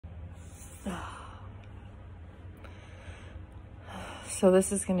So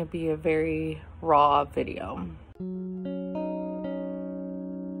this is going to be a very raw video.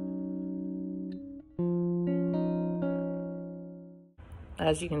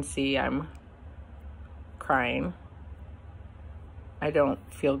 As you can see, I'm crying. I don't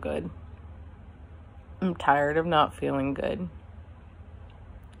feel good. I'm tired of not feeling good.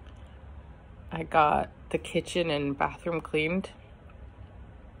 I got the kitchen and bathroom cleaned,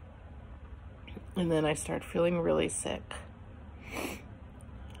 and then I started feeling really sick.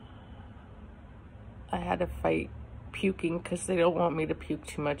 I had to fight puking because they don't want me to puke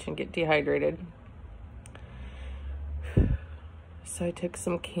too much and get dehydrated. So I took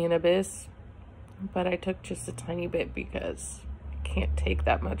some cannabis, but I took just a tiny bit because I can't take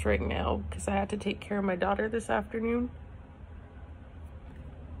that much right now because I had to take care of my daughter this afternoon.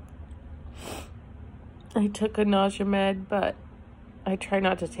 I took a nausea med, but I try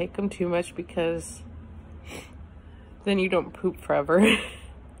not to take them too much because then you don't poop forever.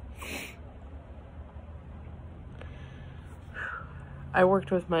 I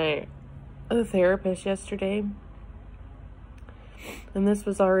worked with my therapist yesterday, and this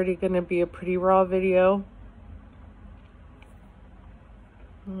was already going to be a pretty raw video,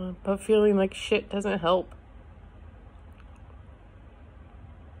 but feeling like shit doesn't help.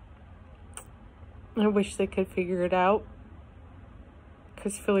 I wish they could figure it out,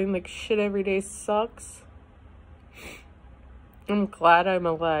 because feeling like shit every day sucks. I'm glad I'm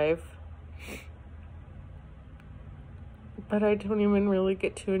alive, but I don't even really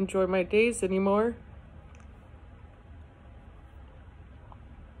get to enjoy my days anymore.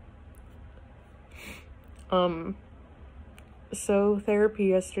 So therapy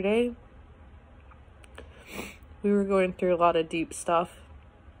yesterday, we were going through a lot of deep stuff.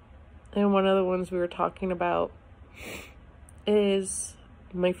 And one of the ones we were talking about is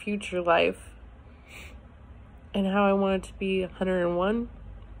my future life and how I wanted to be 101,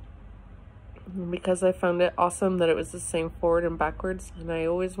 because I found it awesome that it was the same forward and backwards, and I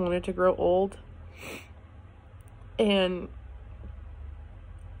always wanted to grow old. And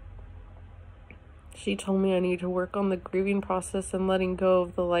she told me I need to work on the grieving process and letting go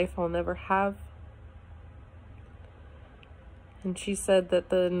of the life I'll never have. And she said that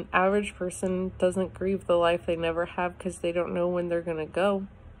the average person doesn't grieve the life they never have because they don't know when they're going to go.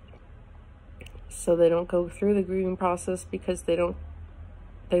 So they don't go through the grieving process because they don't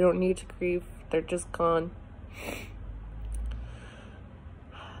need to grieve. They're just gone.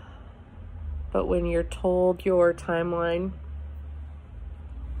 But when you're told your timeline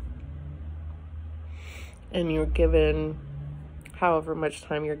and you're given however much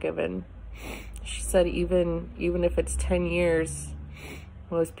time you're given, she said even if it's 10 years,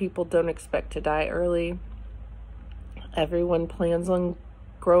 most people don't expect to die early. Everyone plans on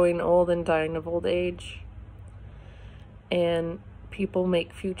growing old and dying of old age. And people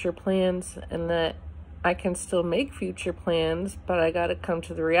make future plans, and that I can still make future plans, but I gotta come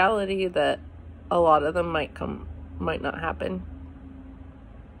to the reality that a lot of them might not happen.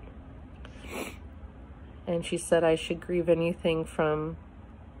 And she said I should grieve anything from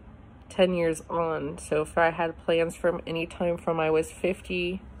 10 years on. So if I had plans from any time from I was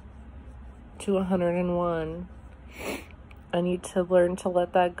 50 to 101, I need to learn to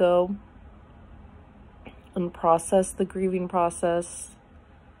let that go and process the grieving process.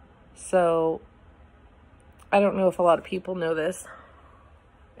 So I don't know if a lot of people know this,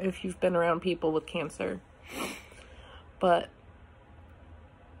 if you've been around people with cancer, but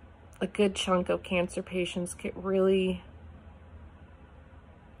a good chunk of cancer patients get really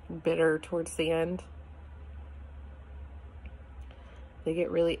bitter towards the end. They get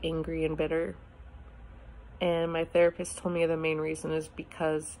really angry and bitter. And my therapist told me the main reason is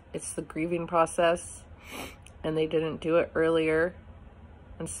because it's the grieving process and they didn't do it earlier.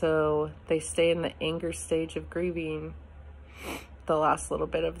 And so they stay in the anger stage of grieving the last little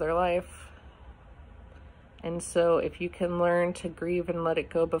bit of their life. And so if you can learn to grieve and let it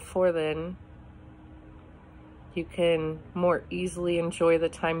go before then, you can more easily enjoy the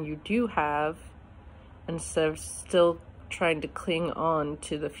time you do have instead of still trying to cling on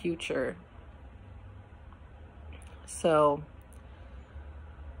to the future. So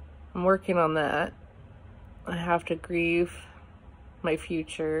I'm working on that. I have to grieve my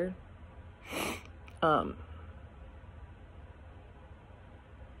future.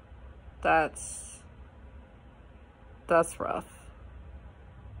 That's rough.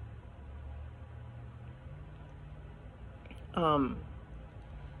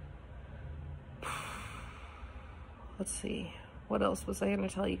 Let's see, what else was I going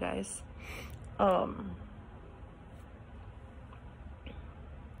to tell you guys?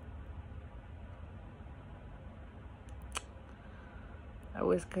 I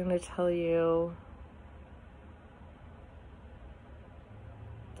was gonna tell you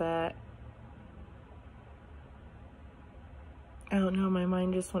that, I don't know, my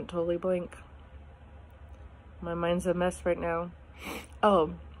mind just went totally blank. My mind's a mess right now.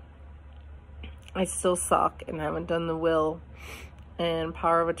 Oh, I still suck and haven't done the will and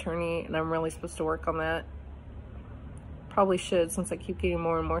power of attorney, and I'm really supposed to work on that. Probably should, since I keep getting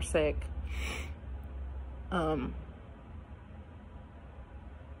more and more sick. I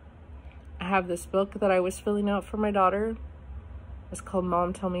have this book that I was filling out for my daughter. It's called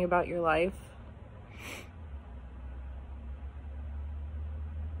Mom, Tell Me About Your Life.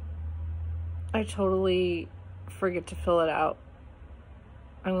 I totally forget to fill it out.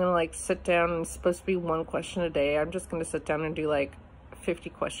 I'm gonna like sit down, and it's supposed to be 1 question a day. I'm just gonna sit down and do like 50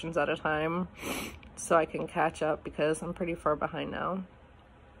 questions at a time so I can catch up, because I'm pretty far behind now.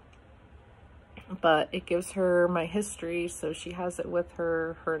 But it gives her my history, so she has it with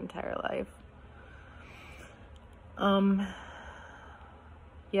her entire life.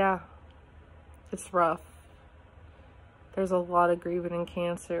 Yeah, it's rough. There's a lot of grieving in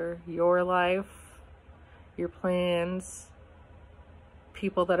cancer. Your life, your plans,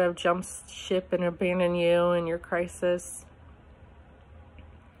 people that have jumped ship and abandoned you in your crisis,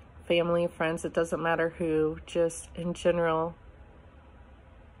 family, friends, it doesn't matter who, just in general,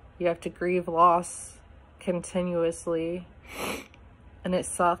 you have to grieve loss continuously, and it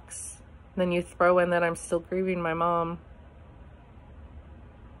sucks. Then you throw in that I'm still grieving my mom.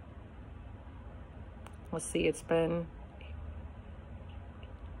 Let's see,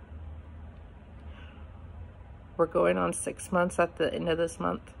 we're going on 6 months at the end of this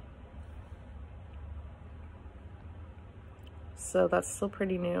month. So that's still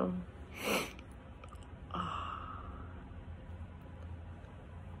pretty new.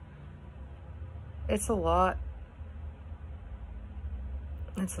 It's a lot.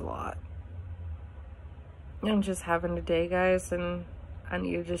 It's a lot. I'm just having a day, guys, and I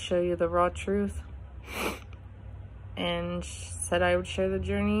need to just show you the raw truth. And said I would share the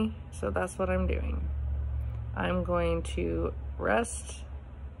journey, so that's what I'm doing. I'm going to rest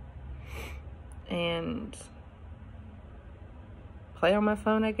and play on my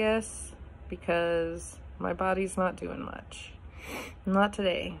phone, I guess, because my body's not doing much. Not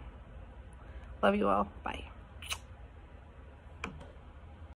today. Love you all. Bye.